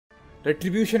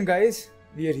Retribution, guys.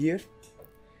 We are here.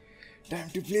 Time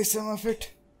to play some of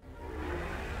it.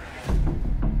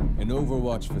 An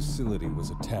Overwatch facility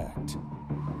was attacked.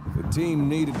 The team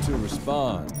needed to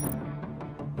respond,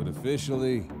 but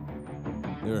officially,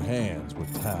 their hands were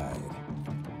tied.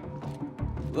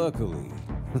 Luckily,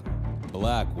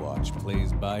 Blackwatch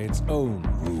plays by its own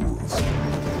rules.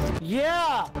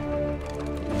 Yeah!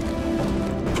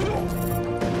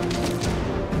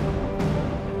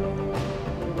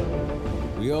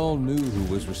 We all knew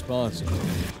who was responsible.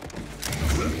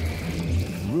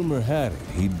 Rumor had it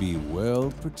he'd be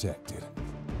well protected.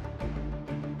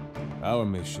 Our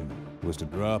mission was to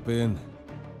drop in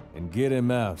and get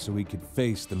him out so he could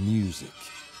face the music.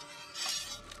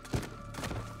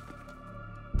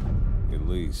 At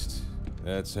least,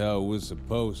 that's how it was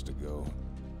supposed to go.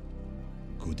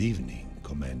 Good evening,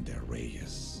 Commander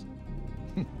Reyes.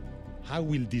 How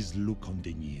will this look on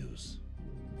the news?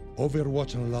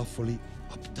 Overwatch unlawfully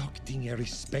abducting a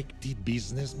respected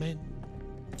businessman?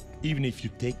 Even if you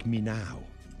take me now,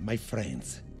 my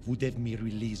friends would have me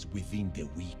released within the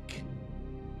week.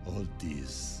 All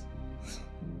this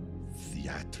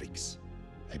theatrics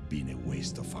have been a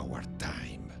waste of our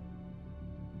time.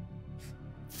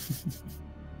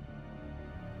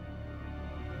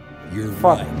 You're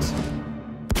Fuck. right.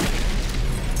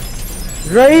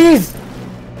 Reyes!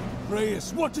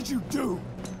 Reyes, what did you do?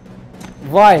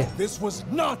 Why? This was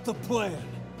not the plan.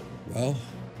 Well,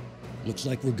 looks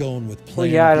like we're going with Oh plan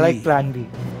yeah, I B. like plan B.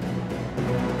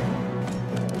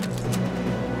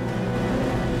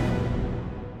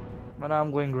 But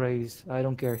I'm going Reyes. I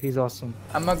don't care. He's awesome.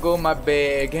 I'ma go my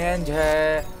big hand.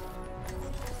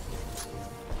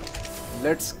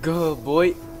 Let's go,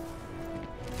 boy.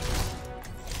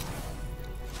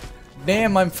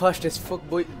 Damn, I'm fast as fuck,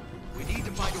 boy. We need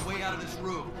to find a way out of this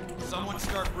room. Someone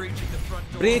start breaching the front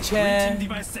door. Breaching.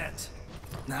 Device set.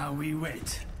 Now we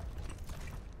wait.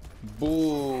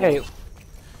 Boo. Hey,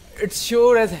 It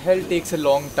sure as hell takes a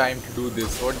long time to do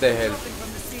this. What the hell?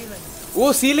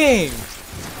 Oh, ceiling!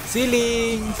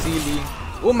 Ceiling! Ceiling!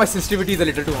 Oh, my sensitivity is a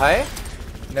little too high.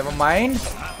 Never mind.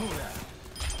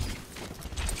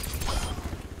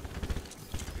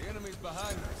 The enemy's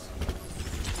behind us.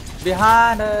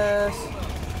 Behind us!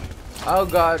 Oh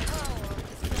god.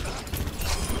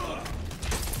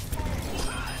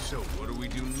 So what do we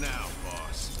do now,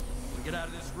 boss? We get out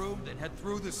of this room, then head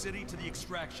through the city to the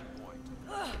extraction point.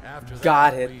 After that,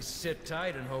 Got it. we sit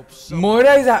tight and hope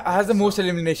Moira has the most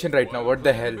elimination right now. What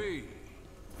the hell?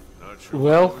 Not sure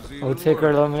well, what was I'll either take or. her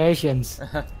eliminations.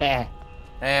 Eh.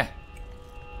 Eh.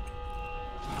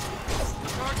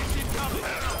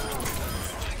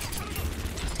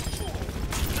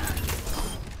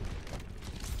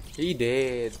 He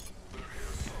did.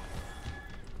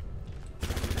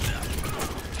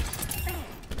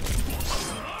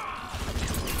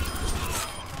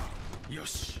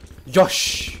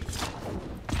 Josh.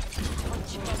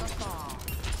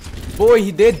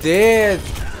 Boy, they did.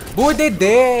 Boy, they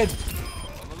did.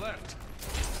 On the left.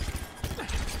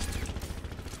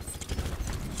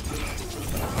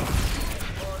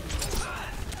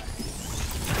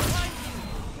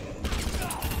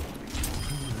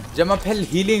 Jump up hell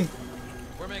healing.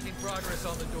 we're making progress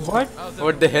on the door. What? How's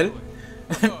What the hell?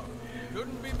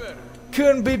 Couldn't be better.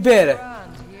 Couldn't be better.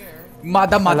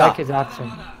 Mada I like mada. his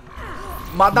accent.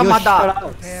 Mada You shut mada.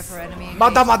 up. Prepare for enemy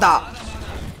Mada mada.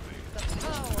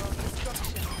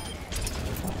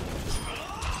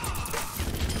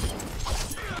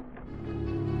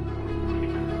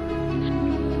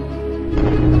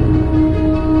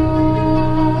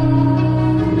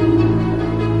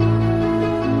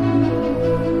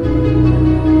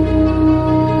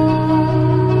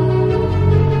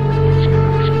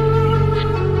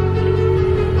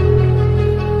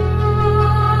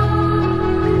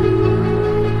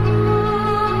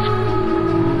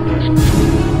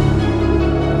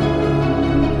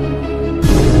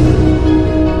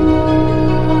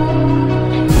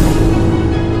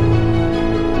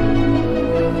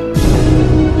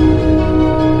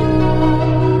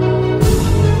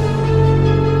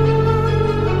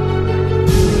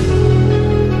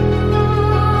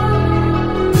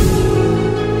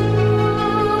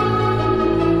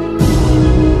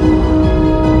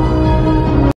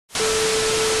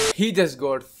 He just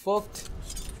got fucked.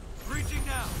 Breaching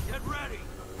now. Get ready.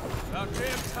 About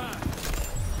damn time.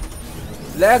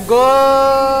 Let go!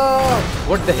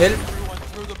 What the hell? Everyone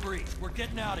through the breach. We're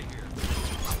getting out of here.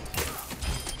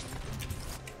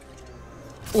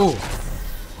 Oh,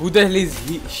 who the hell is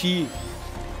he? She?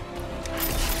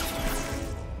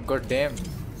 God damn.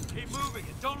 Keep moving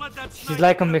and don't let that She's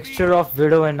like a mixture of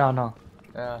Widow and Nana.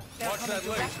 Yeah. Watch that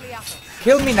laser.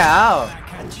 Kill me now.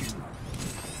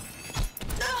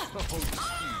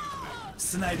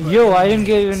 sniper. Yo, I didn't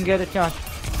even get a chance.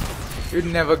 You'd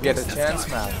never get a chance,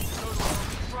 man.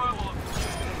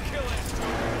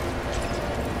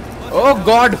 Oh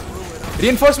god!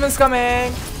 Reinforcements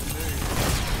coming!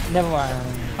 Never mind.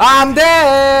 I'm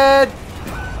dead!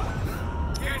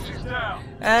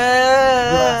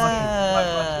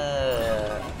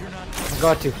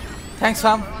 Got you. Thanks,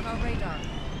 fam.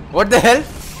 What the hell?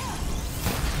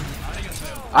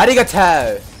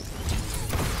 Arigato!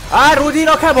 Rudi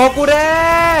no ka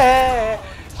bokure!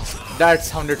 That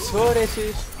sounded so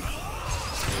racist.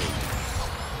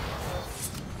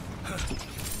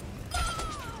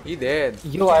 He dead.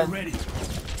 Yo, I Ready.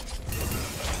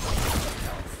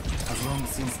 As long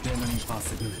since then an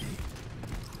impossibility.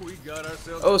 We got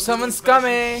ourselves Oh, someone's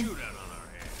coming.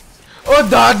 Oh,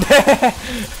 God.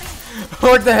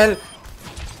 What the hell?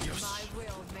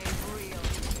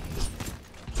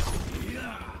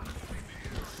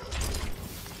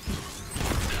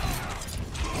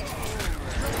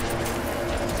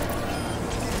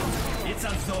 It's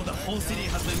as though the whole city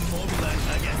has been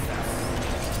mobilized against us.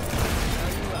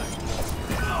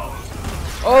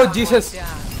 Oh, Jesus.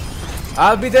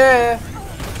 I'll be there.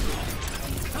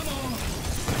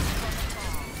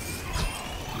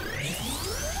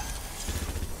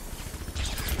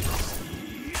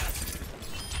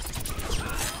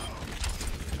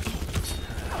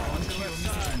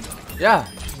 Yeah,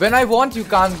 when I want you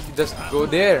can't just go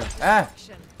there.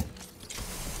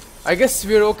 I guess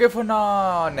we're okay for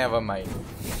now. Never mind.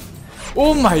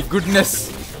 Oh my goodness.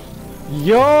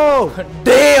 Yo!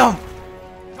 Damn!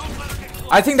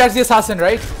 I think that's the assassin,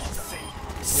 right?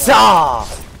 Sa!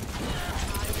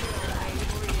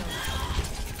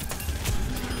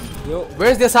 Yo,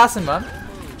 where's the assassin, man?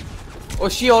 Oh,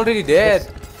 she already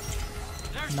dead.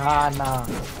 Nah.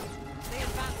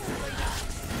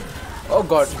 Oh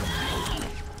god.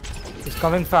 He's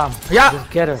coming from. Yeah!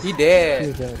 Just get her. He dead.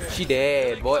 She's dead. She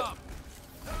dead, boy.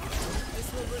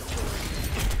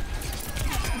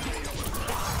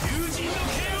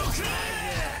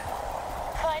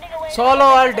 Solo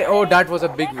ult. Oh, that was a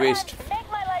big waste. Make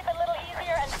my life a little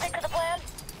easier and stick to the plan.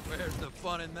 Where's the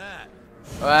fun in that?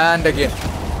 And again.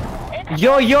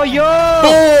 Yo!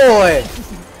 Boy!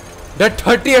 That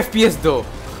 30 FPS though.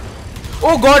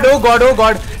 Oh god.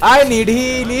 I need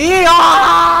healing.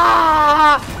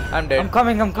 Ah! I'm dead. I'm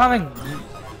coming.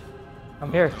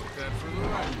 I'm here.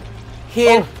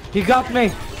 Heal. Oh, he got me.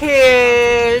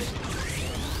 Heal.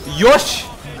 Yosh.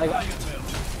 I got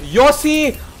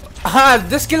Yossi.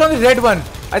 Just kill on the red one.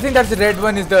 I think that's the red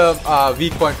one is the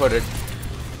weak point for it.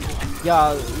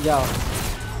 Yeah.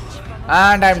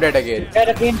 And I'm dead again. Dead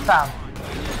again, fam.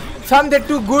 Fam, they're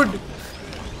too good.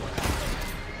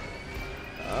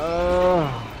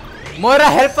 Moira,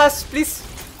 help us, please.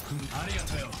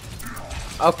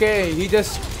 Okay, he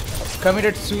just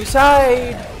committed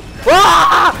suicide.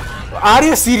 Ah! Are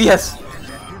you serious?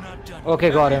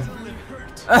 Okay, got him.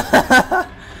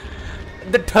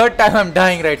 The third time I'm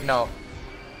dying right now.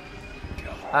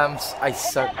 I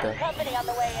suck. Company on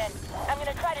the way in. I'm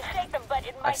gonna try to shake them, but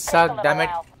it might I take a suck, little damn it.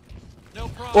 while.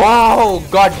 Wow,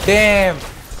 god damn.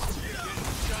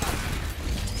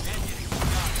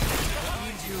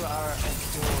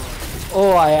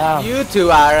 Oh, I am. You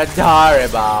two are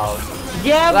adorable.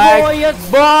 Yeah, Like, boy.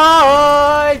 Yes.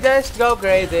 boy, just go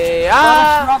crazy.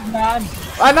 Ah, Shrug, man.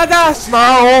 another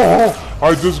smile.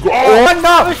 I just go. Oh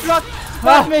no! Shrug,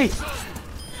 got me.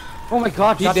 Oh my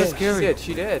god, He that was did. scary.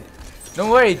 She did. Don't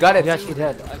worry, got it. Yeah, she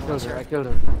did. I killed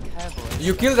her.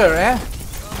 You killed her, eh?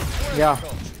 Yeah.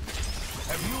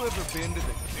 Have you ever been to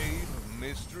the Cave of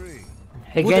Mystery?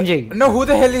 Hey, Who Genji. No, who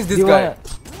the hell is this Do guy?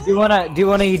 you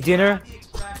wanna eat dinner?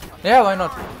 Yeah, why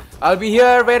not? I'll be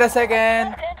here. Wait a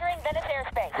second. Entering Venice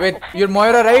airspace. Wait, you're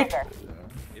Moira, right?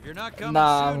 If you're not coming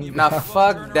Nah, soon, you Nah, might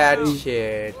fuck turn that around.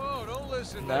 shit. Whoa, don't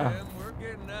listen Nah. to him. We're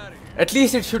getting out of here. At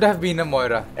least it should have been a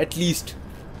Moira. At least.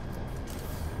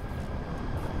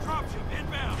 Dropship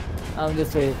inbound. I'm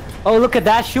just saying. Oh, look at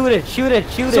that! Shoot it!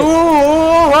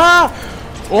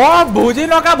 Oh,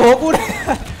 Bujino ka bhokur.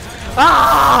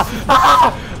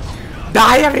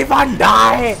 Die, everyone,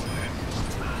 die.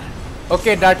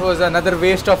 Okay, that was another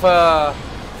waste of ult.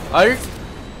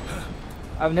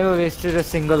 I've never wasted a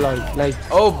single ult. Like,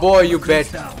 Oh boy, you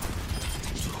bet.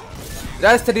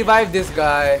 Just revive this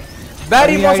guy. I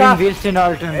Barry didn't Mosa. waste an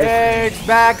ult in this. It's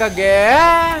back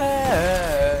again.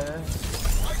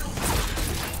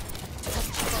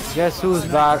 Guess who's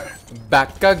back?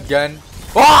 Back again.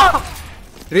 Oh!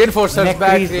 Reinforcers Neck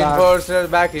back, freeze back. reinforcers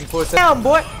back, reinforcers. Damn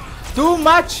boy, too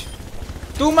much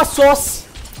sauce.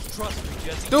 Trust me,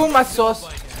 Jesse. Too much sauce.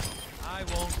 I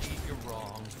won't eat you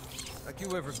wrong. Like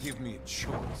you ever give me a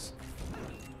choice.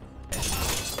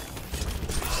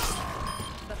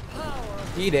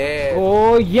 He dead.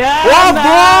 Oh yeah! Oh, man.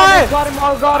 boy! Got him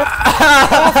all, got him!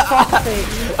 Oh, fuck's sake.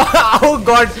 Oh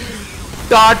god.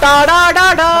 Da da da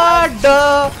da da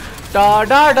da. Da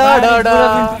da da da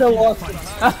da.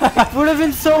 It would have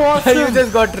been so awesome. You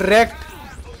just got wrecked.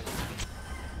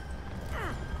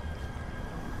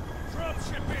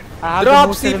 I have the Drop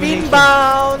most ship elimination.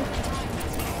 inbound.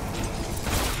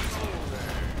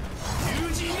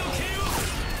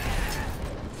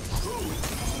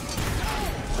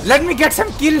 Let me get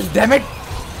some kills, damn it.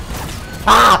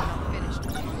 Ah!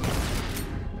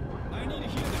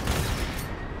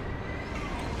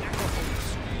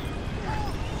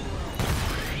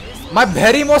 My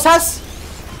berry mosas.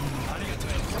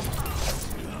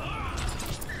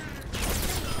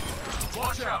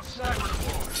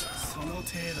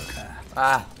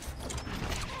 Ah.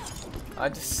 I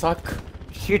just suck.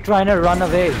 She trying to run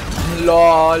away.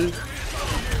 Lol.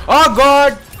 Oh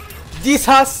god.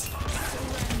 Jesus.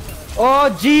 Oh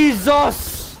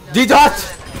Jesus!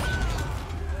 Jesus.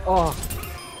 Oh,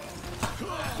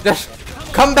 Just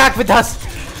come back with us.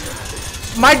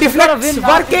 My deflect's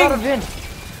working.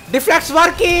 Deflect's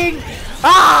working.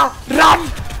 Ah! Run!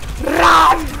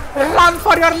 Run! Run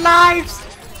for your lives!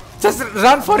 Just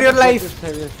run for your life.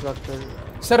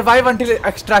 Survive until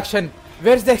extraction.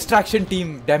 Where's the extraction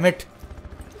team? Damn it.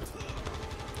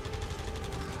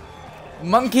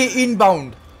 Monkey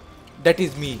inbound. That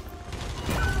is me.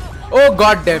 Oh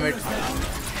god damn it.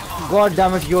 God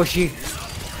damn it, Yoshi.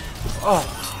 Oh.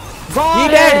 Got He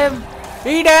him! dead!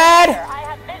 He dead!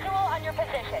 I have visual on your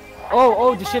position.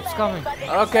 Oh, the ship's coming. But it's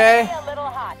Okay. a little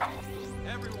hot.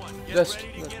 Just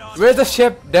where's the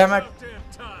ship? Damn it.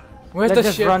 Where's Let's the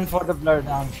just ship? run for the blood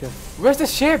damn ship. Where's the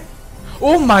ship?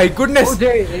 Oh my goodness! Oh,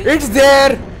 there it is. It's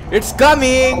there! It's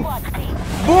coming!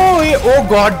 Boy! Oh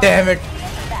god damn it!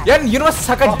 Yeah, you know,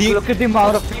 suck a D. Look at the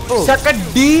amount of people. Suck a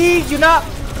D, you know.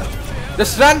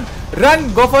 Just run!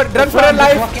 Run! Go for run for your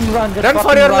life! Run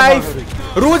for your life!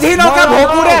 Rudhino ka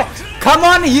bhopure! Come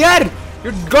on here!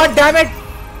 You god damn it!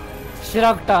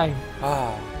 Shrug time.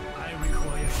 Ah.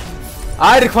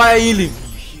 I require healing.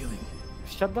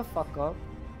 Shut the fuck up.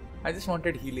 I just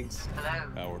wanted healings.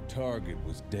 Our target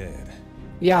was dead.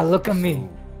 Yeah, look at me. So,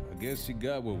 I guess he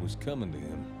got what was coming to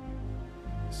him.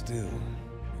 Still,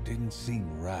 it didn't seem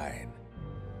right.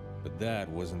 But that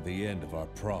wasn't the end of our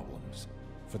problems.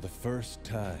 For the first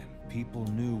time, people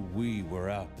knew we were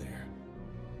out there.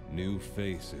 New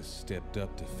faces stepped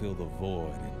up to fill the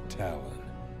void in Talon.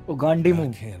 Ugandi I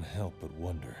move. can't help but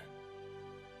wonder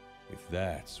if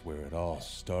that's where it all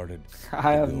started.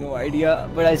 I have no idea,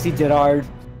 but I see Gerard.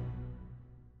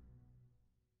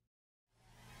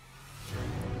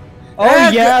 Oh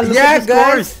yeah, look at the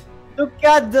scores. Look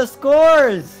at the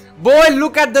scores. Boy,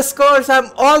 look at the scores. I'm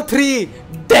all 3.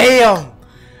 Damn.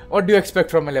 What do you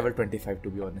expect from a level 25, to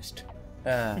be honest?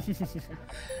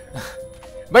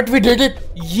 But we did it.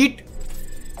 Yeet.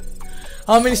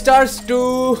 How many stars?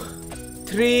 2,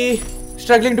 3.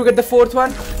 Struggling to get the 4th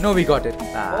one? No, we got it.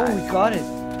 Oh, we got it.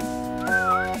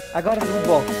 I got a blue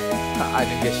box. I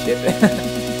didn't get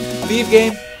shit. Leave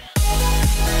game.